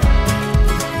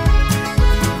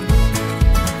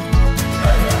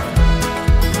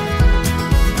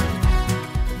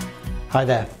Hi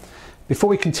there. Before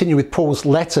we continue with Paul's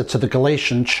letter to the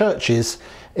Galatian churches,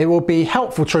 it will be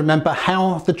helpful to remember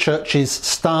how the churches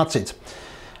started.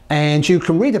 And you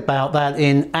can read about that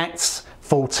in Acts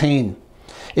 14.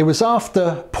 It was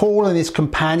after Paul and his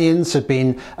companions had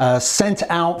been sent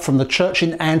out from the church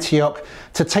in Antioch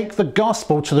to take the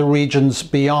gospel to the regions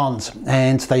beyond.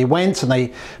 And they went and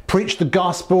they preached the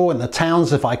gospel in the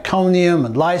towns of Iconium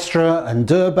and Lystra and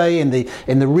Derbe in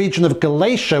the region of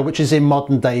Galatia, which is in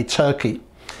modern-day Turkey.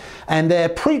 And their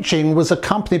preaching was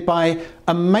accompanied by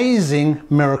amazing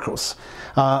miracles.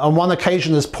 On one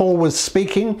occasion, as Paul was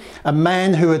speaking, a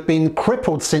man who had been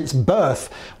crippled since birth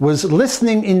was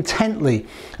listening intently.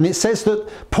 And it says that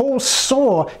Paul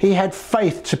saw he had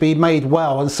faith to be made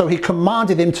well, and so he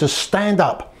commanded him to stand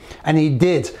up. And he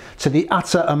did, to the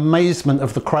utter amazement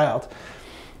of the crowd.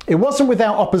 It wasn't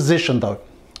without opposition, though.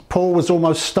 Paul was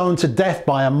almost stoned to death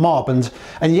by a mob,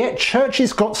 and yet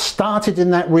churches got started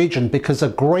in that region because a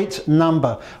great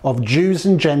number of Jews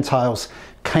and Gentiles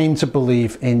came to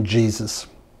believe in Jesus.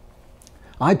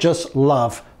 I just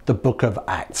love the book of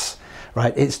Acts,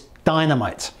 right? It's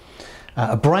dynamite.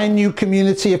 A brand new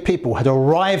community of people had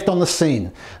arrived on the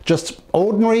scene, just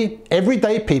ordinary,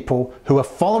 everyday people who were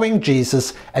following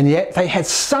Jesus, and yet they had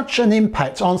such an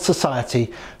impact on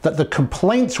society that the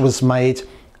complaint was made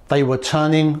they were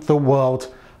turning the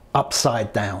world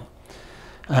upside down.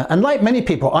 And like many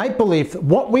people, I believe that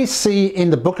what we see in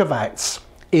the book of Acts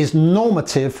is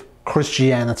normative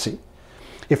Christianity.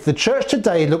 If the church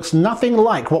today looks nothing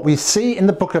like what we see in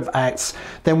the book of Acts,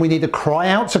 then we need to cry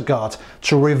out to God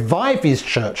to revive his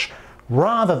church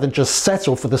rather than just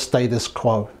settle for the status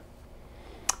quo.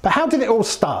 But how did it all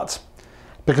start?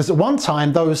 Because at one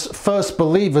time those first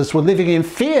believers were living in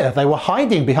fear. They were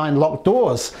hiding behind locked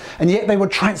doors, and yet they were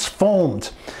transformed.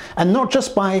 And not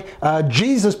just by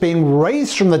Jesus being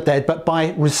raised from the dead, but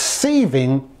by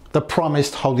receiving the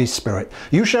promised Holy Spirit.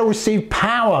 You shall receive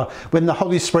power when the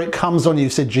Holy Spirit comes on you,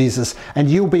 said Jesus, and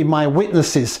you'll be my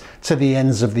witnesses to the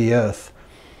ends of the earth.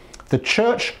 The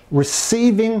church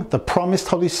receiving the promised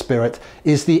Holy Spirit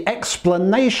is the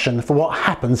explanation for what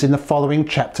happens in the following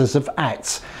chapters of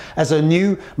Acts, as a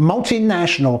new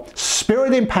multinational,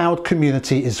 spirit-empowered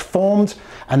community is formed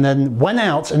and then went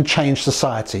out and changed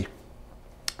society.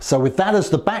 So with that as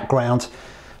the background,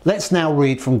 let's now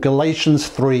read from Galatians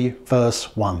 3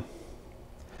 verse 1.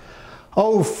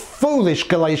 "Oh, foolish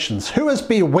Galatians, who has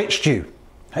bewitched you?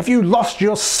 Have you lost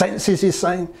your senses," he's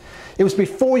saying. "It was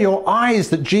before your eyes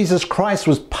that Jesus Christ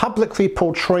was publicly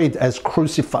portrayed as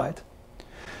crucified."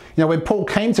 You know, when Paul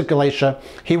came to Galatia,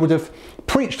 he would have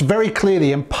preached very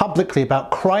clearly and publicly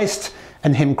about Christ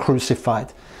and him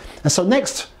crucified. And so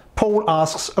next, Paul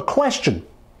asks a question.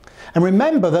 And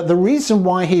remember that the reason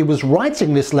why he was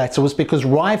writing this letter was because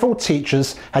rival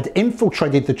teachers had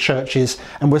infiltrated the churches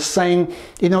and were saying,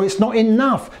 you know, it's not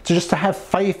enough to just to have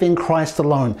faith in Christ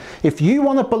alone. If you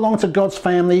want to belong to God's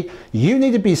family, you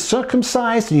need to be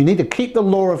circumcised and you need to keep the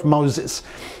law of Moses.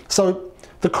 So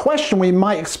the question we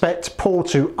might expect Paul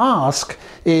to ask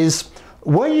is,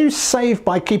 were you saved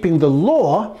by keeping the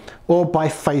law or by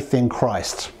faith in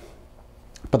Christ?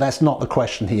 But that's not the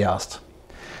question he asked.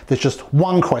 There's just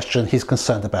one question he's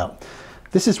concerned about.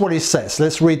 This is what he says.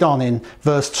 Let's read on in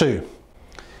verse 2.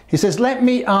 He says, "Let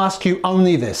me ask you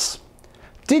only this.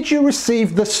 Did you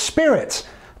receive the Spirit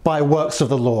by works of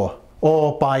the law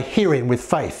or by hearing with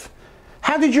faith?"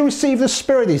 How did you receive the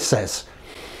Spirit, he says?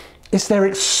 It's their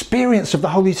experience of the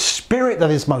Holy Spirit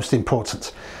that is most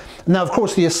important. Now, of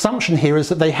course, the assumption here is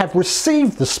that they have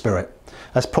received the Spirit.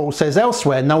 As Paul says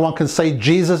elsewhere, no one can say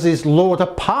Jesus is Lord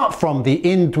apart from the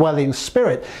indwelling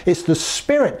Spirit. It's the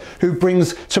Spirit who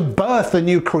brings to birth a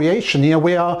new creation. You know,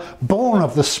 we are born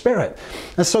of the Spirit.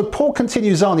 And so Paul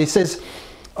continues on. He says,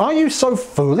 "Are you so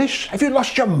foolish? Have you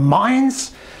lost your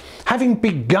minds? Having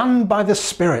begun by the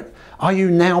Spirit, are you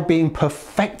now being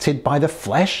perfected by the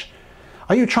flesh?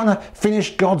 Are you trying to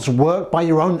finish God's work by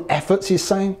your own efforts," he's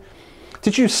saying.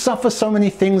 "Did you suffer so many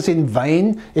things in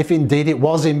vain, if indeed it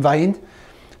was in vain?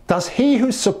 Does he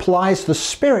who supplies the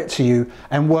Spirit to you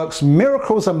and works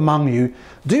miracles among you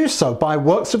do so by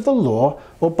works of the law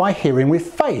or by hearing with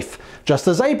faith, just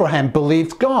as Abraham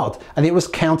believed God and it was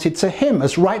counted to him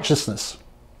as righteousness?"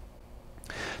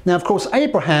 Now, of course,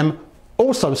 Abraham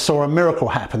also saw a miracle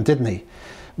happen, didn't he?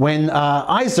 When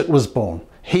Isaac was born,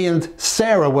 he and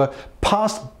Sarah were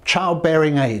past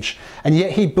childbearing age, and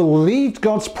yet he believed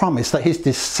God's promise that his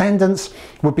descendants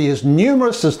would be as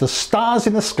numerous as the stars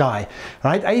in the sky.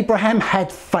 Right? Abraham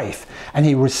had faith and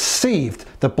he received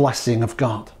the blessing of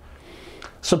God.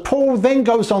 So Paul then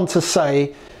goes on to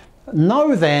say,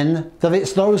 "Know then that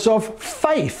it's those of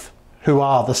faith who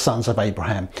are the sons of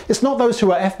Abraham. It's not those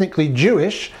who are ethnically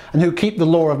Jewish and who keep the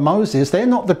law of Moses. They're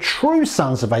not the true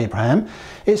sons of Abraham.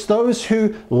 It's those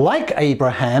who, like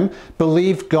Abraham,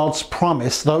 believe God's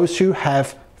promise, those who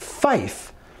have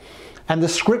faith. And the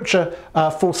scripture,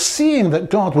 foreseeing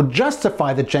that God would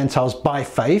justify the Gentiles by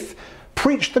faith,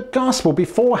 preached the gospel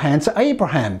beforehand to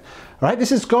Abraham. Right?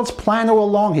 This is God's plan all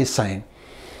along, he's saying.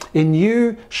 In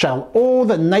you shall all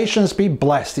the nations be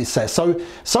blessed, he says.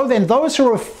 So then those who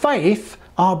are of faith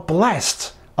are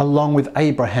blessed along with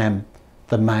Abraham,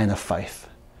 the man of faith.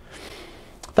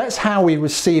 That's how we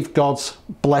receive God's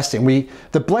blessing.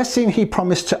 The blessing he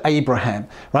promised to Abraham,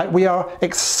 right? We are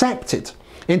accepted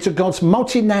into God's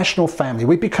multinational family.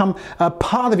 We become a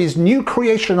part of his new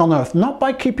creation on earth, not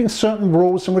by keeping certain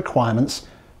rules and requirements,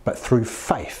 but through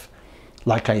faith,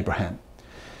 like Abraham.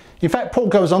 In fact, Paul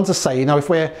goes on to say, if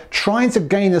we're trying to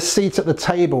gain a seat at the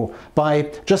table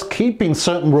by just keeping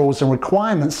certain rules and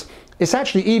requirements, it's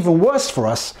actually even worse for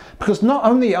us, because not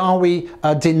only are we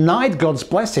denied God's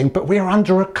blessing, but we are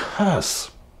under a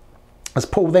curse. As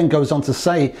Paul then goes on to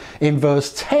say in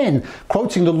verse 10,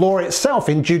 quoting the law itself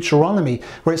in Deuteronomy,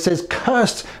 where it says,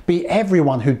 "Cursed be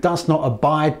everyone who does not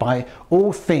abide by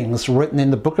all things written in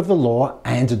the book of the law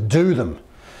and do them."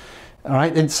 All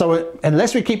right, and so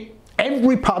unless we keep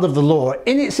every part of the law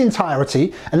in its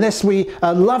entirety, unless we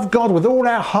love God with all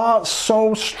our heart,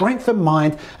 soul, strength and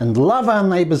mind, and love our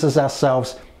neighbours as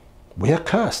ourselves, we are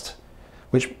cursed,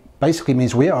 which basically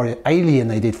means we are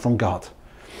alienated from God.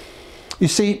 You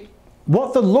see,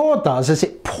 what the law does is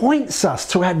it points us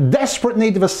to our desperate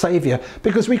need of a saviour,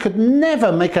 because we could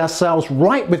never make ourselves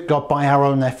right with God by our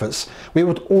own efforts. We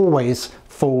would always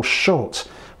fall short.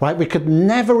 Right? We could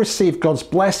never receive God's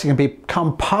blessing and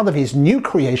become part of his new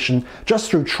creation just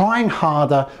through trying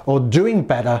harder or doing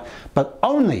better, but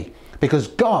only because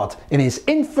God, in his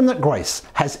infinite grace,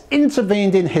 has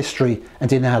intervened in history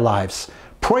and in our lives.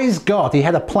 Praise God, he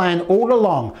had a plan all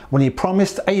along when he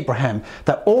promised Abraham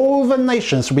that all the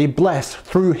nations would be blessed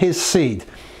through his seed,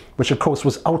 which of course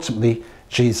was ultimately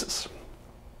Jesus.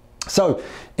 So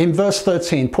in verse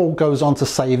 13, Paul goes on to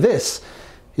say this.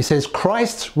 He says,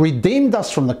 "Christ redeemed us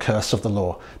from the curse of the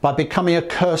law by becoming a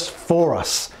curse for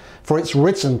us. For it's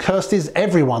written, cursed is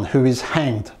everyone who is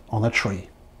hanged on a tree."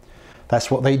 That's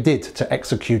what they did to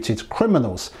executed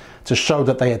criminals, to show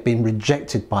that they had been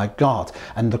rejected by God.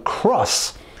 And the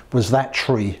cross was that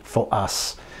tree for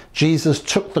us. Jesus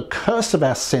took the curse of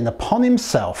our sin upon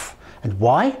himself. And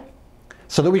why?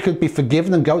 So that we could be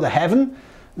forgiven and go to heaven?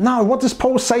 No, what does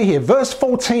Paul say here? Verse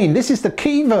 14, this is the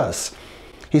key verse.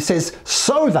 He says,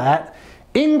 so that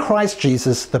in Christ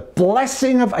Jesus, the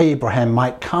blessing of Abraham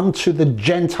might come to the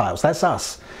Gentiles, that's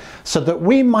us, so that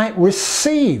we might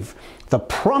receive the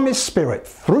promised Spirit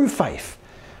through faith.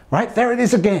 Right, there it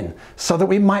is again, so that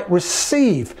we might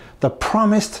receive the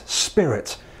promised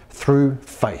Spirit through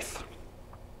faith.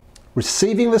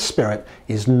 Receiving the Spirit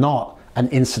is not an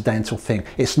incidental thing.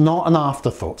 It's not an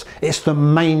afterthought. It's the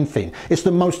main thing. It's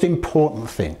the most important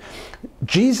thing.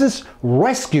 Jesus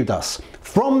rescued us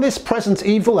from this present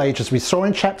evil age, as we saw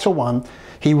in chapter 1.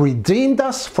 He redeemed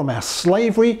us from our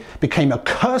slavery, became a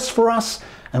curse for us.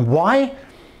 And why?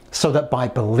 So that by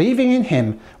believing in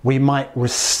him, we might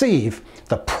receive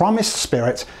the promised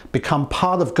Spirit, become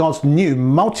part of God's new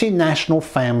multinational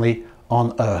family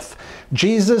on earth.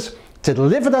 Jesus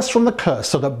delivered us from the curse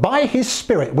so that by his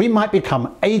Spirit we might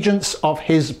become agents of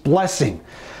his blessing.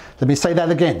 Let me say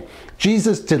that again.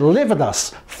 Jesus delivered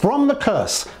us from the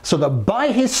curse so that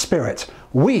by his Spirit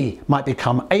we might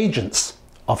become agents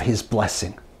of his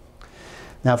blessing.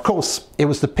 Now, of course, it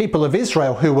was the people of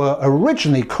Israel who were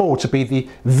originally called to be the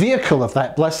vehicle of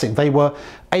that blessing. They were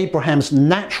Abraham's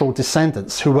natural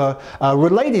descendants who were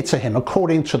related to him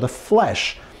according to the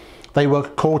flesh. They were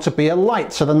called to be a light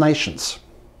to the nations.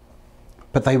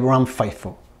 But they were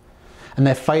unfaithful. And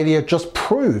their failure just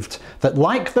proved that,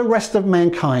 like the rest of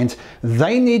mankind,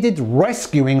 they needed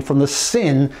rescuing from the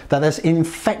sin that has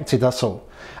infected us all.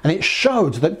 And it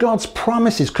showed that God's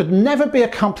promises could never be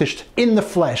accomplished in the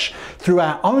flesh through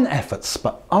our own efforts,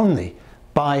 but only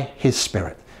by his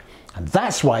Spirit. And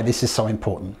that's why this is so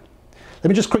important. Let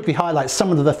me just quickly highlight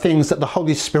some of the things that the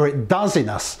Holy Spirit does in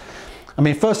us. I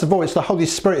mean, first of all, it's the Holy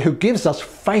Spirit who gives us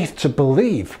faith to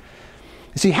believe.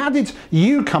 You see, how did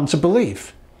you come to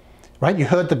believe? Right? You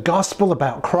heard the gospel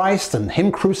about Christ and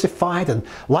him crucified, and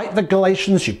like the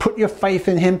Galatians, you put your faith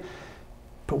in him.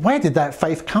 But where did that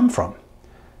faith come from?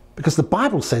 Because the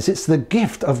Bible says it's the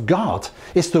gift of God.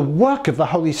 It's the work of the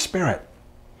Holy Spirit.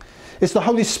 It's the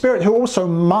Holy Spirit who also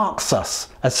marks us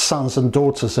as sons and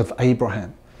daughters of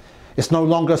Abraham. It's no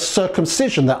longer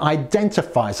circumcision that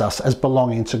identifies us as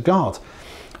belonging to God.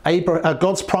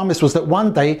 God's promise was that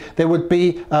one day there would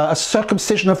be a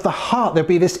circumcision of the heart. There'd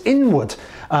be this inward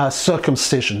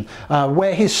circumcision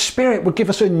where his Spirit would give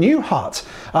us a new heart,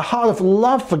 a heart of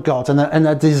love for God and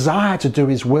a desire to do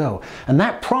his will. And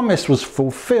that promise was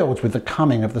fulfilled with the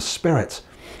coming of the Spirit.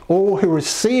 All who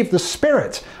receive the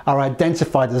Spirit are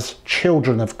identified as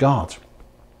children of God.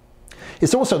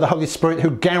 It's also the Holy Spirit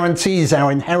who guarantees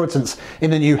our inheritance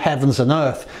in the new heavens and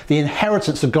earth, the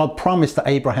inheritance that God promised to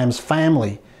Abraham's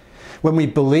family. When we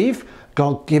believe,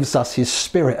 God gives us his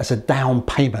Spirit as a down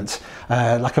payment,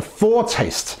 like a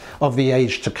foretaste of the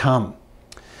age to come.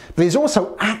 But he's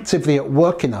also actively at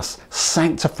work in us,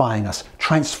 sanctifying us,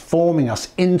 transforming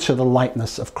us into the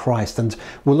likeness of Christ. And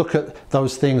we'll look at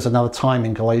those things another time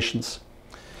in Galatians.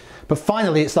 But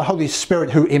finally, it's the Holy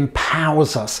Spirit who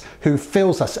empowers us, who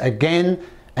fills us again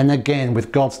and again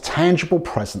with God's tangible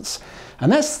presence.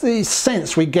 And that's the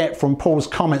sense we get from Paul's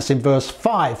comments in verse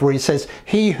 5, where he says,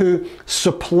 "He who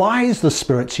supplies the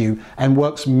Spirit to you and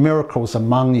works miracles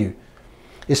among you."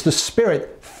 It's the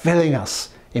Spirit filling us,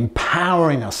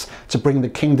 empowering us to bring the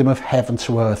kingdom of heaven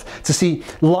to earth, to see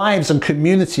lives and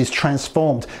communities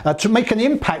transformed, to make an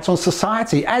impact on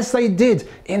society as they did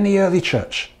in the early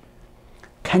church.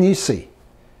 Can you see?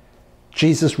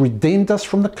 Jesus redeemed us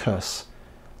from the curse,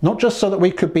 not just so that we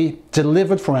could be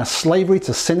delivered from our slavery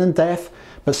to sin and death,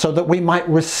 but so that we might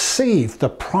receive the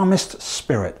promised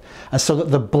Spirit, and so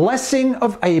that the blessing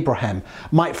of Abraham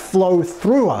might flow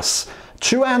through us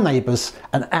to our neighbours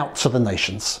and out to the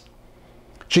nations.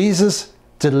 Jesus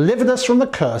delivered us from the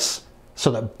curse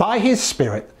so that by his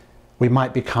Spirit we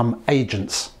might become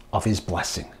agents of his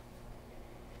blessing.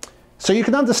 So you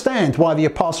can understand why the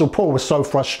Apostle Paul was so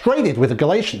frustrated with the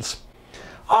Galatians.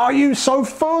 Are you so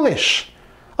foolish?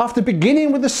 After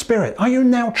beginning with the Spirit, are you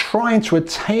now trying to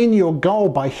attain your goal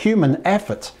by human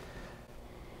effort?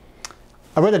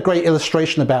 I read a great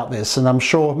illustration about this, and I'm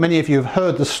sure many of you have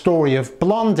heard the story of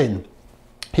Blondin.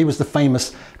 He was the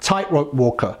famous tightrope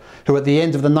walker who at the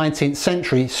end of the 19th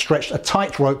century stretched a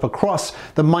tightrope across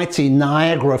the mighty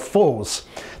Niagara Falls.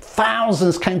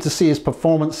 Thousands came to see his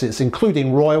performances,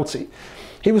 including royalty.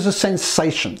 He was a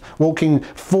sensation, walking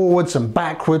forwards and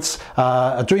backwards,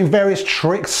 doing various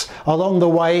tricks along the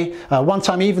way, one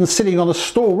time even sitting on a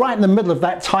stool right in the middle of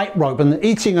that tightrope and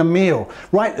eating a meal,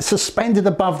 right suspended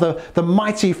above the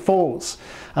mighty falls.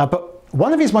 But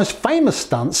one of his most famous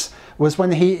stunts was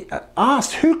when he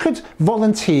asked who could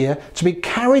volunteer to be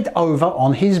carried over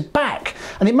on his back.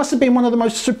 And it must have been one of the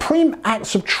most supreme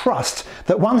acts of trust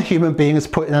that one human being has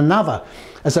put in another,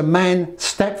 as a man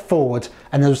stepped forward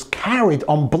and was carried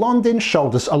on Blondin's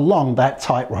shoulders along that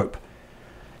tightrope.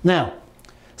 Now,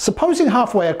 supposing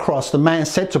halfway across the man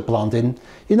said to Blondin,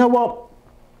 "You know what,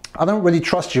 I don't really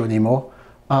trust you anymore.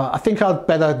 I think I'd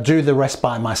better do the rest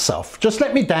by myself. Just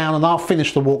let me down and I'll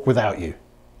finish the walk without you."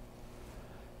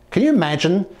 Can you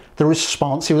imagine the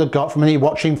response he would have got from any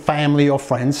watching family or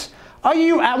friends? Are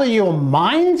you out of your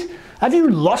mind? Have you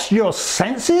lost your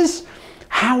senses?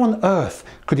 How on earth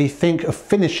could he think of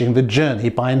finishing the journey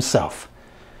by himself?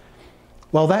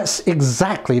 Well, that's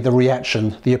exactly the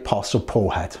reaction the Apostle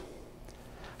Paul had.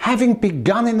 Having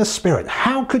begun in the Spirit,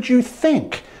 how could you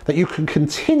think that you can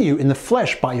continue in the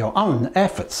flesh by your own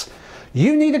efforts?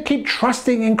 You need to keep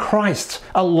trusting in Christ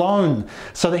alone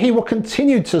so that he will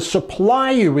continue to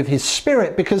supply you with his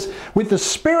Spirit, because with the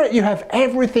Spirit you have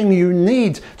everything you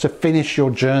need to finish your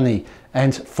journey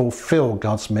and fulfill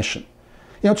God's mission.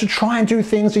 You know, to try and do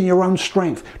things in your own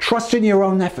strength, trust in your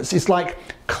own efforts, is like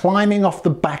climbing off the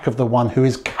back of the one who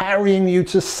is carrying you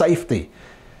to safety.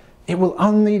 It will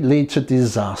only lead to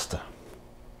disaster.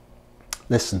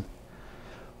 Listen,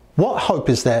 what hope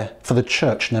is there for the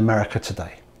church in America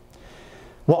today?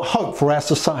 What hope for our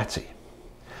society?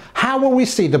 How will we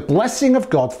see the blessing of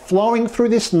God flowing through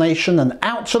this nation and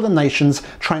out to the nations,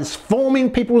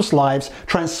 transforming people's lives,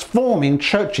 transforming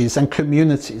churches and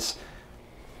communities?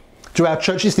 Do our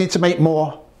churches need to make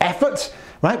more effort?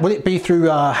 Right? Will it be through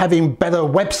having better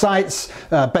websites,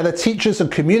 better teachers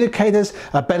and communicators,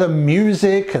 better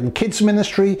music and kids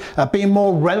ministry, being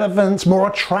more relevant, more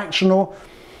attractional?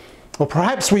 Or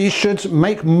perhaps we should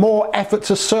make more effort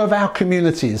to serve our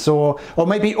communities, or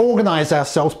maybe organize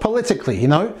ourselves politically, you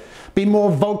know, be more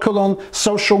vocal on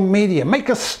social media, make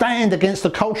a stand against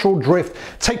the cultural drift,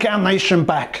 take our nation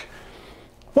back.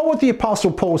 What would the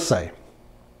Apostle Paul say?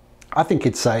 I think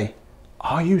he'd say,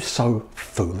 "Are you so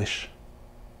foolish?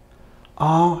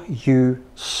 Are you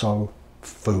so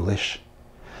foolish?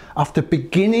 After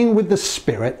beginning with the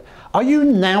Spirit, are you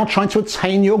now trying to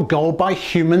attain your goal by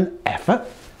human effort?"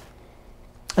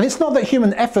 And it's not that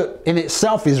human effort in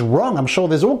itself is wrong. I'm sure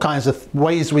there's all kinds of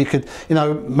ways we could, you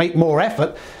know, make more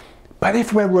effort. But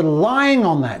if we're relying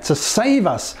on that to save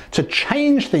us, to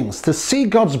change things, to see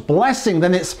God's blessing,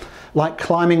 then it's like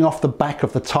climbing off the back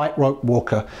of the tightrope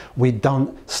walker. We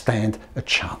don't stand a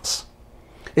chance.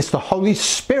 It's the Holy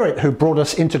Spirit who brought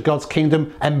us into God's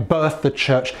kingdom and birthed the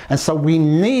church. And so we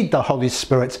need the Holy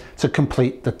Spirit to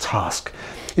complete the task.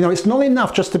 You know, it's not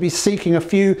enough just to be seeking a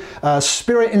few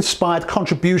Spirit-inspired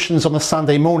contributions on a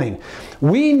Sunday morning.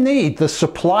 We need the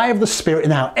supply of the Spirit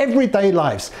in our everyday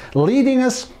lives, leading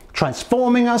us,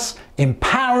 transforming us,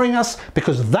 empowering us,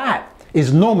 because that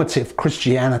is normative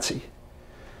Christianity.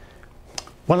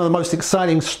 One of the most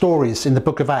exciting stories in the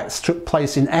book of Acts took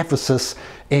place in Ephesus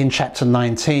in chapter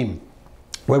 19,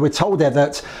 where we're told there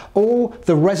that all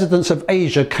the residents of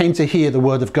Asia came to hear the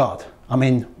word of God. I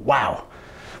mean, wow.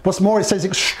 What's more, it says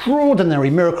extraordinary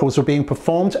miracles were being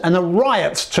performed and a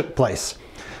riot took place.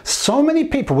 So many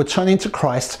people were turning to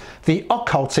Christ, the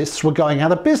occultists were going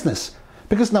out of business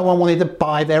because no one wanted to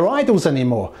buy their idols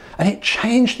anymore. And it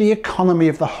changed the economy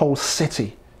of the whole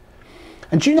city.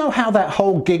 And do you know how that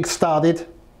whole gig started?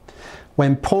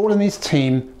 When Paul and his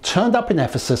team turned up in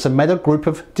Ephesus and met a group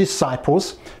of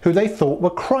disciples who they thought were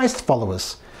Christ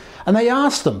followers. And they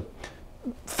asked them,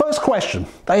 first question,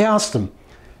 they asked them,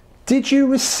 did you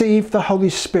receive the Holy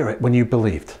Spirit when you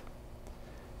believed?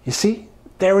 You see,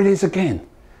 there it is again.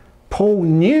 Paul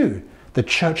knew the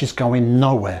church is going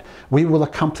nowhere. We will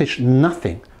accomplish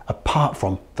nothing apart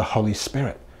from the Holy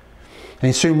Spirit. And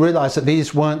he soon realized that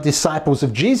these weren't disciples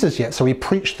of Jesus yet, so he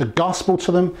preached the gospel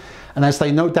to them. And as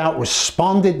they no doubt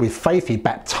responded with faith, he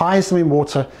baptized them in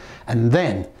water, and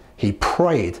then he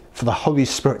prayed for the Holy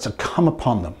Spirit to come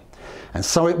upon them. And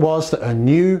so it was that a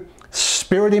new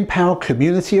Spirit-empowered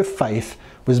community of faith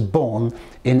was born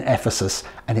in Ephesus,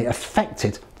 and it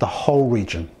affected the whole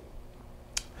region.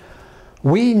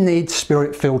 We need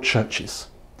Spirit-filled churches.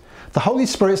 The Holy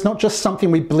Spirit is not just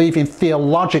something we believe in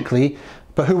theologically,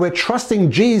 but who we're trusting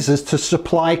Jesus to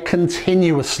supply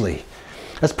continuously.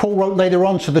 As Paul wrote later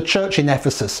on to the church in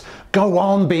Ephesus, go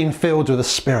on being filled with the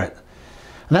Spirit.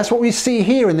 And that's what we see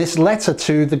here in this letter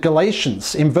to the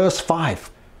Galatians in verse 5.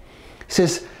 He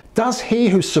says, does he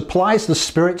who supplies the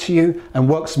Spirit to you and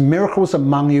works miracles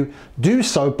among you do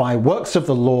so by works of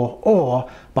the law or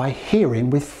by hearing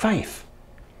with faith?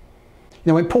 You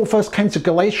know, when Paul first came to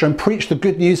Galatia and preached the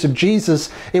good news of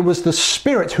Jesus, it was the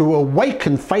Spirit who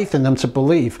awakened faith in them to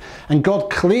believe. And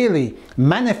God clearly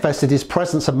manifested his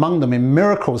presence among them in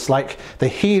miracles like the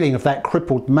healing of that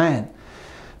crippled man.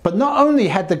 But not only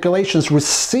had the Galatians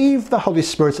received the Holy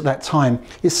Spirit at that time,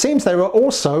 it seems they were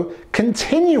also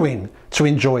continuing to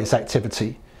enjoy his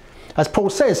activity. As Paul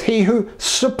says, he who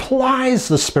supplies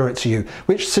the Spirit to you,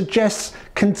 which suggests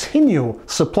continual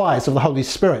supplies of the Holy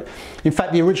Spirit. In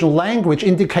fact, the original language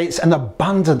indicates an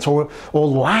abundant or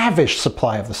lavish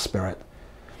supply of the Spirit.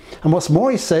 And what's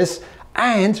more, he says,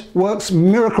 and works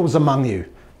miracles among you,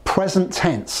 present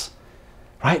tense.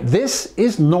 Right? This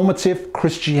is normative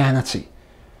Christianity.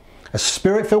 A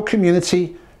Spirit-filled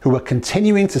community who are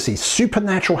continuing to see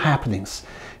supernatural happenings.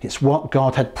 It's what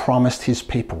God had promised his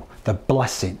people, the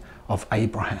blessing of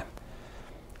Abraham.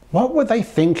 What were they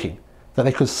thinking? That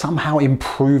they could somehow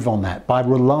improve on that by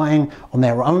relying on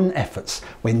their own efforts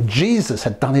when Jesus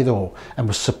had done it all and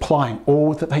was supplying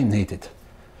all that they needed.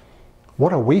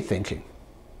 What are we thinking?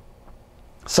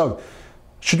 So,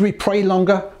 should we pray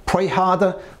longer, pray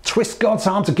harder, twist God's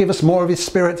arm to give us more of his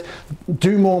Spirit,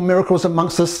 do more miracles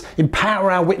amongst us,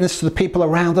 empower our witness to the people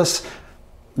around us?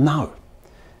 No.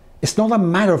 It's not a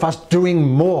matter of us doing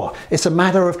more. It's a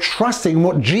matter of trusting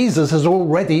what Jesus has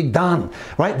already done,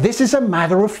 right? This is a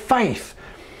matter of faith.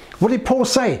 What did Paul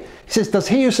say? He says, does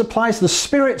he who supplies the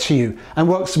Spirit to you and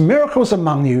works miracles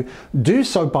among you do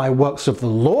so by works of the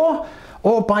law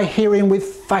or by hearing with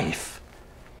faith?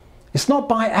 It's not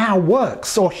by our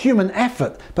works or human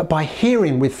effort, but by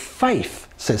hearing with faith,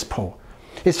 says Paul.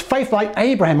 It's faith like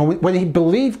Abraham when he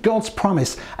believed God's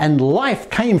promise and life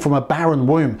came from a barren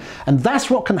womb. And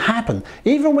that's what can happen.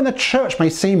 Even when the church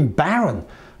may seem barren,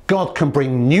 God can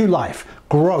bring new life,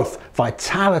 growth,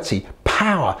 vitality,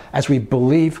 power as we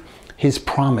believe his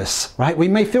promise, right? We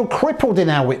may feel crippled in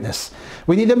our witness.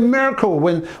 We need a miracle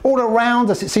when all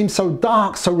around us it seems so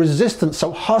dark, so resistant,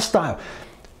 so hostile.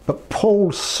 But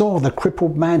Paul saw the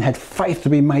crippled man had faith to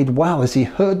be made well as he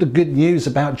heard the good news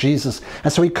about Jesus.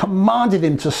 And so he commanded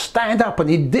him to stand up, and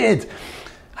he did.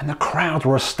 And the crowd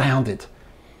were astounded.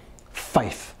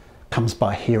 Faith comes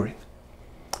by hearing.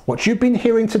 What you've been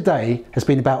hearing today has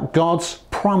been about God's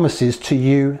promises to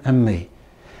you and me.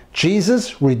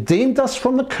 Jesus redeemed us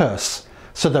from the curse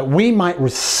so that we might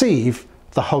receive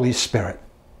the Holy Spirit.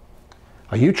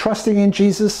 Are you trusting in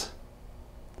Jesus?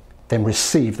 Then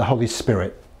receive the Holy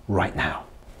Spirit right now.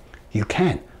 You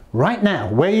can. Right now,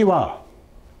 where you are,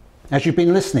 as you've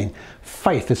been listening,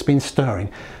 faith has been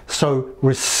stirring. So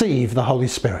receive the Holy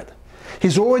Spirit.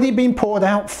 He's already been poured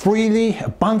out freely,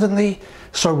 abundantly.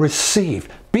 So receive.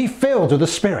 Be filled with the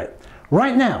Spirit.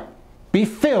 Right now, be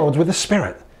filled with the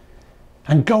Spirit.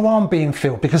 And go on being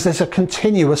filled, because there's a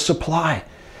continuous supply.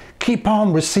 Keep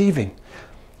on receiving.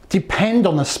 Depend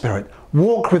on the Spirit.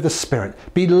 Walk with the Spirit.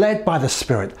 Be led by the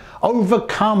Spirit.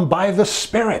 Overcome by the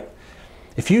Spirit.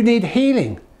 If you need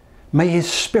healing, may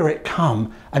His Spirit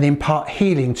come and impart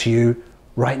healing to you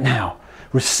right now.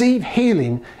 Receive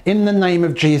healing in the name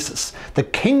of Jesus. The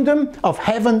kingdom of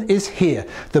heaven is here.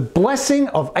 The blessing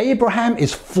of Abraham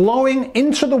is flowing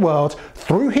into the world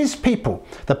through his people.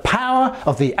 The power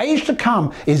of the age to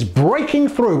come is breaking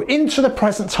through into the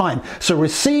present time. So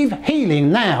receive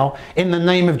healing now in the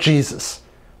name of Jesus.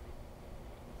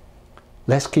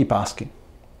 Let's keep asking.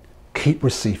 Keep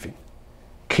receiving.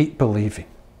 Keep believing.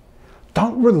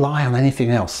 Don't rely on anything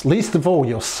else, least of all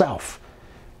yourself.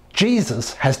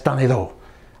 Jesus has done it all,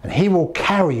 and He will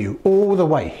carry you all the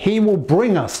way. He will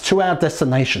bring us to our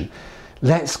destination.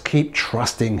 Let's keep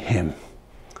trusting Him.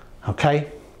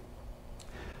 Okay?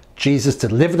 Jesus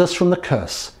delivered us from the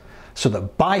curse so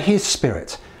that by His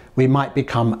Spirit we might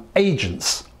become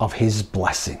agents of His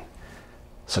blessing.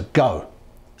 So go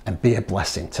and be a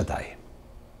blessing today.